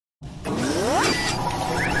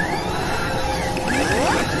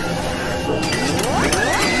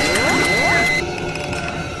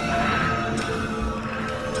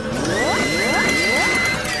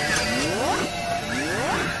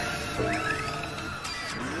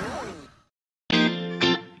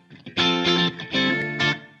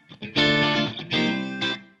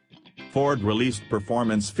Ford released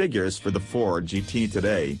performance figures for the Ford GT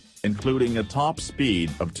today, including a top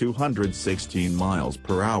speed of 216 miles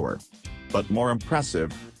per hour. But more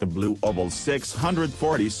impressive, the Blue Oval's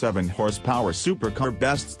 647 horsepower supercar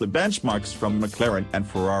bests the benchmarks from McLaren and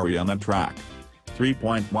Ferrari on the track.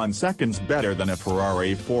 3.1 seconds better than a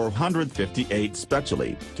Ferrari 458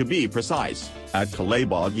 Speciale, to be precise, at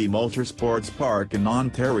Calabogie Motorsports Park in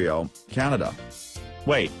Ontario, Canada.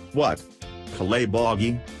 Wait, what?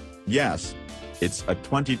 Calabogie? Yes. It's a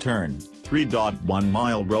 20-turn,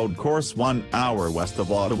 3.1-mile road course 1 hour west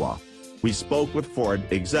of Ottawa. We spoke with Ford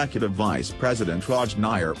Executive Vice President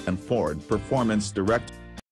Nair and Ford Performance Director